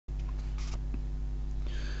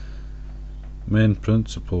Main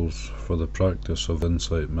principles for the practice of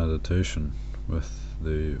insight meditation with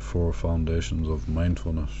the 4 foundations of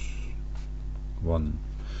mindfulness. 1.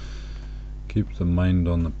 Keep the mind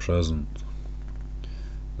on the present.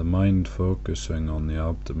 The mind focusing on the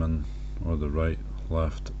abdomen or the right,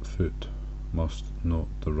 left foot must note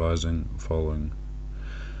the rising, falling,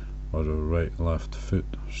 or the right, left foot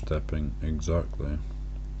stepping exactly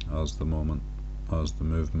as the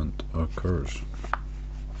movement occurs.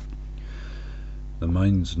 The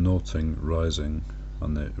mind's noting rising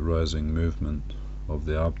and the rising movement of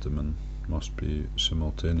the abdomen must be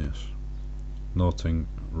simultaneous. Noting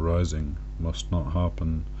rising must not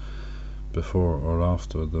happen before or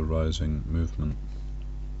after the rising movement.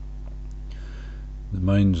 The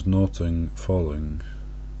mind's noting falling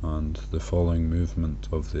and the falling movement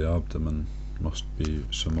of the abdomen must be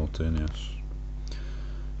simultaneous.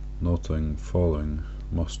 Noting falling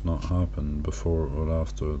must not happen before or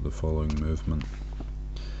after the falling movement.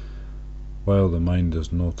 While the mind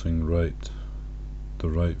is noting right, the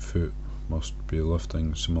right foot must be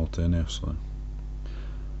lifting simultaneously.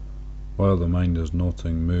 While the mind is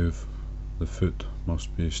noting move, the foot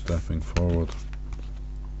must be stepping forward.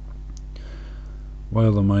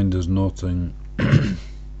 While the mind is noting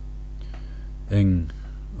ing,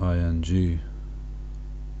 the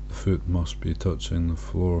foot must be touching the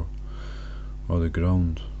floor or the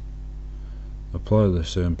ground. Apply the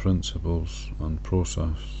same principles and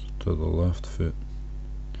process to the left foot.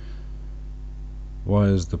 Why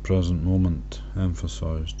is the present moment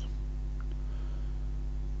emphasized?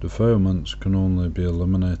 Defilements can only be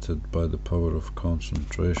eliminated by the power of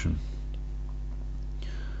concentration.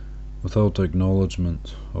 Without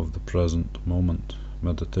acknowledgement of the present moment,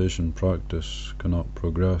 meditation practice cannot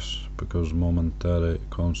progress because momentary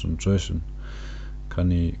concentration,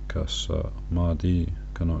 kani kasamadhi,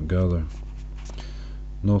 cannot gather.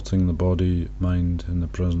 Noting the body, mind in the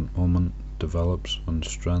present moment develops and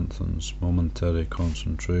strengthens momentary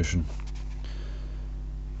concentration.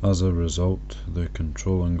 As a result, the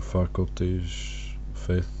controlling faculties,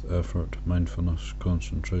 faith, effort, mindfulness,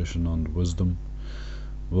 concentration, and wisdom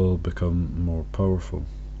will become more powerful,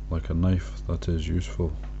 like a knife that is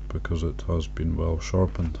useful because it has been well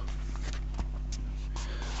sharpened.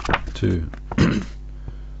 2.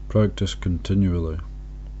 Practice continually.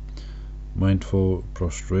 Mindful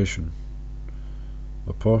prostration.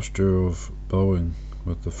 A posture of bowing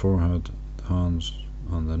with the forehead, the hands,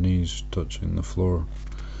 and the knees touching the floor,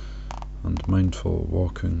 and mindful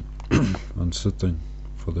walking and sitting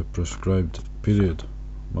for the prescribed period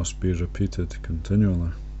must be repeated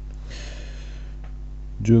continually.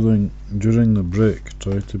 During the break,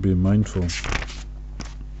 try to be mindful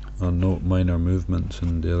and note minor movements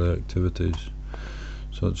in daily activities,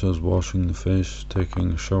 such as washing the face,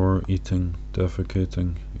 taking a shower, eating,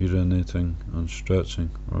 defecating, urinating, and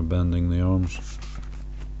stretching or bending the arms.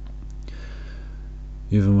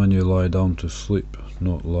 Even when you lie down to sleep,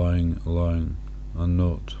 note lying, and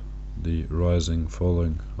note the rising,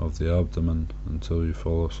 falling of the abdomen until you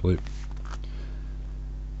fall asleep.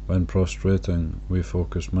 When prostrating, we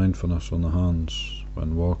focus mindfulness on the hands.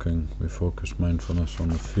 When walking, we focus mindfulness on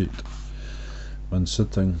the feet. When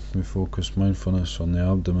sitting, we focus mindfulness on the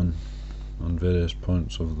abdomen and various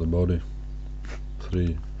points of the body.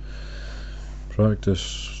 3.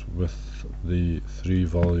 Practice with the 3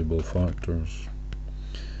 valuable factors.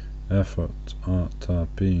 Effort,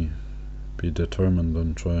 atapi, be determined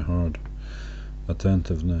and try hard.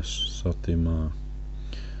 Attentiveness, satima.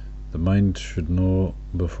 The mind should know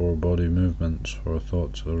before body movements or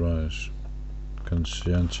thoughts arise.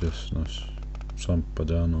 Conscientiousness,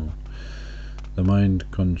 sampadano. The mind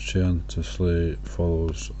conscientiously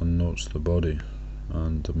follows and notes the body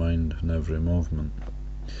and the mind in every movement,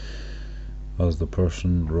 as the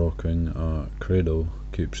person rocking a cradle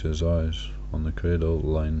keeps his eyes on the cradle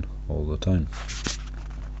line all the time.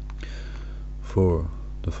 4.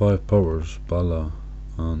 The 5 powers, bala,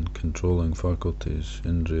 and controlling faculties,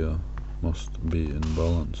 indriya, must be in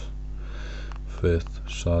balance. Faith,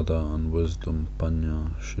 sada, and wisdom, panya,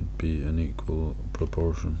 should be in equal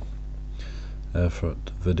proportion.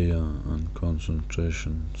 Effort, vidya, and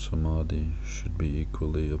concentration, samadhi, should be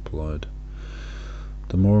equally applied.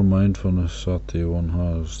 The more mindfulness sati one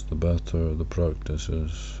has, the better the practice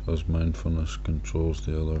is, as mindfulness controls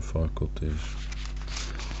the other faculties.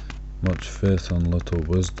 Much faith and little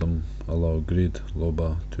wisdom allow greed,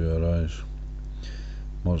 lobha, to arise.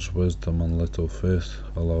 Much wisdom and little faith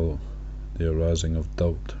allow the arising of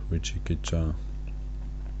doubt, vicikiccha.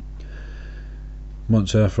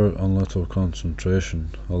 Much effort and little concentration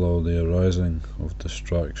allow the arising of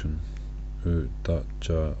distraction,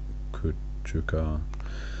 uddhacca, kucchuka.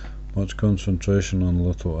 Much concentration and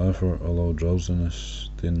little effort allow drowsiness,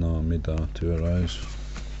 dina mida, to arise.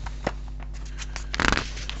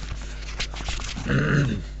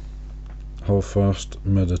 How fast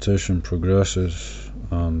meditation progresses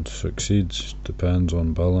and succeeds depends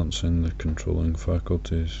on balancing the controlling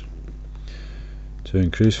faculties. To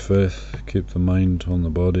increase faith, keep the mind on the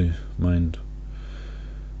body, mind,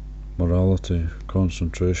 morality,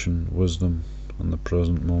 concentration, wisdom, and the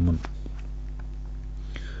present moment.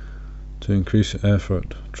 To increase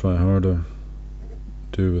effort, try harder,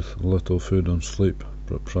 do with little food and sleep,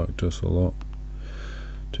 but practice a lot.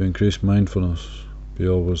 To increase mindfulness, be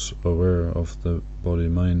always aware of the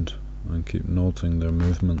body-mind and keep noting their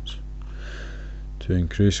movements. To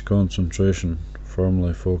increase concentration,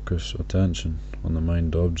 firmly focus attention on the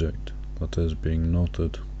mind object that is being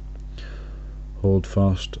noted. Hold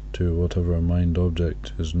fast to whatever mind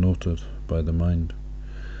object is noted by the mind.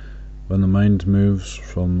 When the mind moves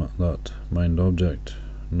from that mind object,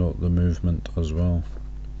 note the movement as well.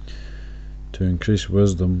 To increase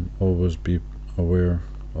wisdom, always be aware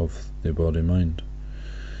of the body-mind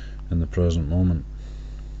in the present moment,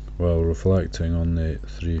 while reflecting on the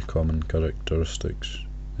three common characteristics: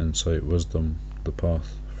 insight, wisdom, the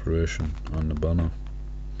path, fruition, and nibbana.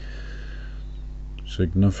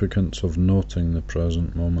 Significance of noting the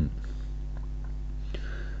present moment.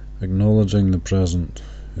 Acknowledging the present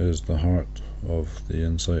is the heart of the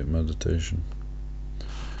insight meditation.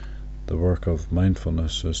 The work of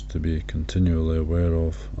mindfulness is to be continually aware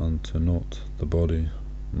of and to note the body,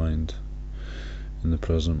 mind in the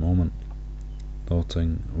present moment,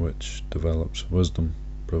 noting which develops wisdom,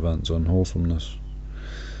 prevents unwholesomeness.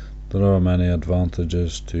 There are many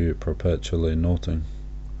advantages to perpetually noting.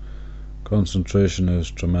 Concentration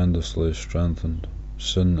is tremendously strengthened.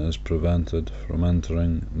 Sin is prevented from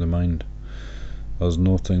entering the mind, as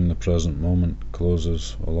noting the present moment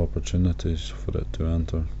closes all opportunities for it to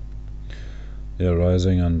enter. The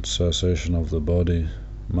arising and cessation of the body,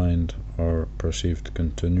 mind are perceived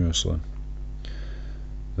continuously.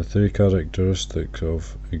 The three characteristics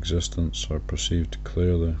of existence are perceived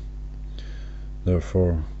clearly.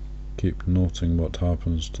 Therefore, keep noting what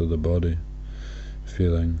happens to the body,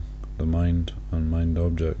 feeling, the mind, and mind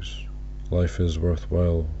objects. Life is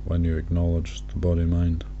worthwhile when you acknowledge the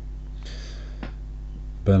body-mind.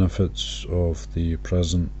 Benefits of the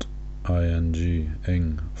present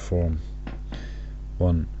ing form.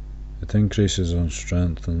 1. It increases and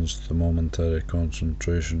strengthens the momentary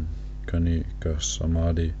concentration, kanika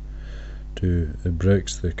samadhi. 2. It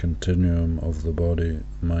breaks the continuum of the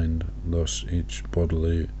body-mind, thus each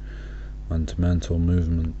bodily and mental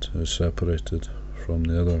movement is separated from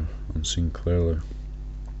the other and seen clearly.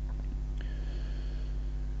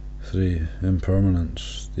 3.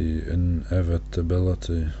 Impermanence, the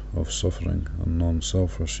inevitability of suffering and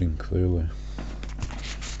non-self are seen clearly.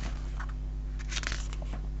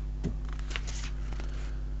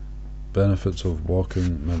 Benefits of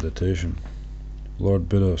walking meditation. Lord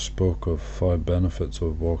Buddha spoke of 5 benefits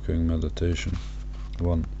of walking meditation.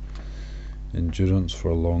 1. Endurance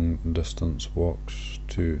for long distance walks.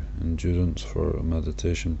 2. Endurance for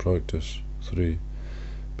meditation practice. 3.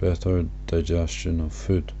 Better digestion of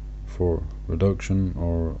food. 4. Reduction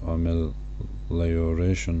or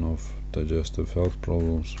amelioration of digestive health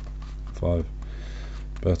problems. 5.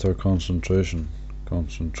 Better concentration.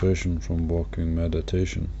 Concentration from walking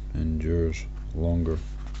meditation endures longer.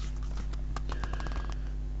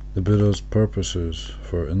 The Buddha's purposes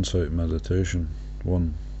for insight meditation.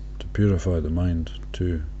 1. To purify the mind.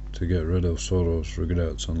 2. To get rid of sorrows,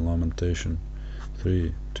 regrets, and lamentation.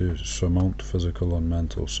 3. To surmount physical and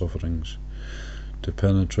mental sufferings. To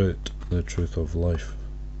penetrate the truth of life.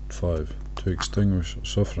 5. To extinguish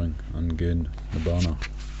suffering and gain nibbana.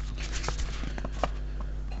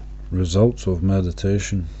 Results of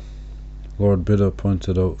meditation. Lord Buddha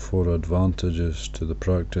pointed out 4 advantages to the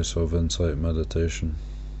practice of insight meditation.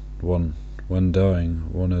 1. When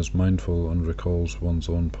dying, one is mindful and recalls one's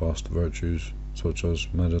own past virtues, such as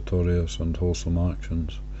meritorious and wholesome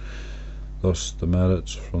actions. Thus, the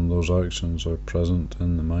merits from those actions are present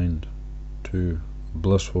in the mind. 2. A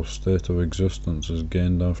blissful state of existence is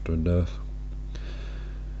gained after death.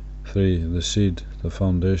 3. The seed, the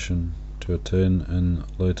foundation, to attain in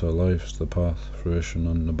later lives the path, fruition,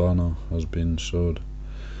 and nibbana has been sowed.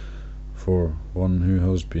 4. One who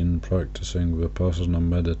has been practicing Vipassana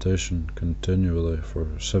meditation continually for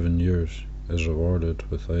 7 years is rewarded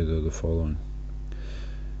with either the following: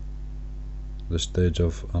 the stage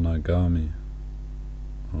of anagami,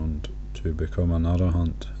 and to become an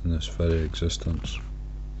arahant in this very existence.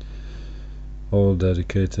 All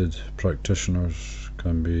dedicated practitioners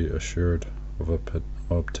can be assured of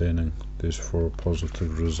obtaining these four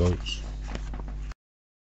positive results.